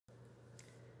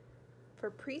For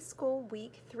preschool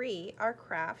week 3, our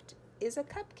craft is a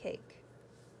cupcake.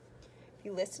 If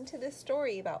you listen to this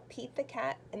story about Pete the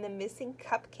cat and the missing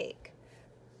cupcake,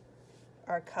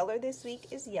 our color this week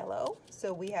is yellow,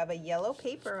 so we have a yellow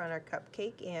paper on our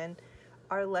cupcake, and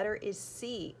our letter is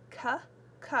C, K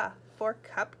for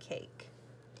cupcake.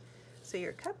 So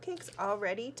your cupcake's all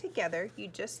ready together, you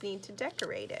just need to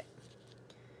decorate it.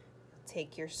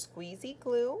 Take your squeezy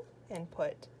glue and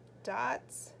put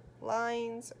dots,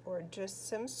 lines, or just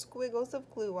some squiggles of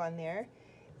glue on there,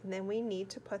 and then we need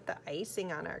to put the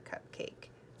icing on our cupcake.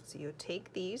 So you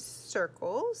take these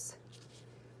circles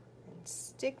and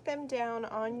stick them down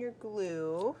on your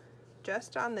glue,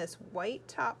 just on this white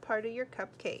top part of your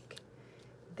cupcake.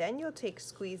 Then you'll take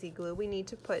squeezy glue, we need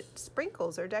to put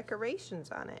sprinkles or decorations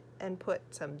on it, and put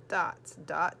some dots,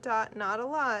 dot, dot, not a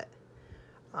lot,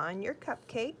 on your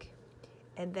cupcake.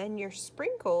 And then your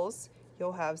sprinkles,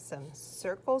 you'll have some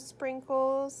circle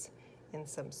sprinkles and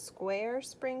some square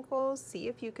sprinkles. See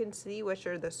if you can see which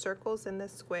are the circles and the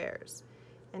squares.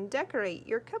 And decorate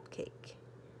your cupcake.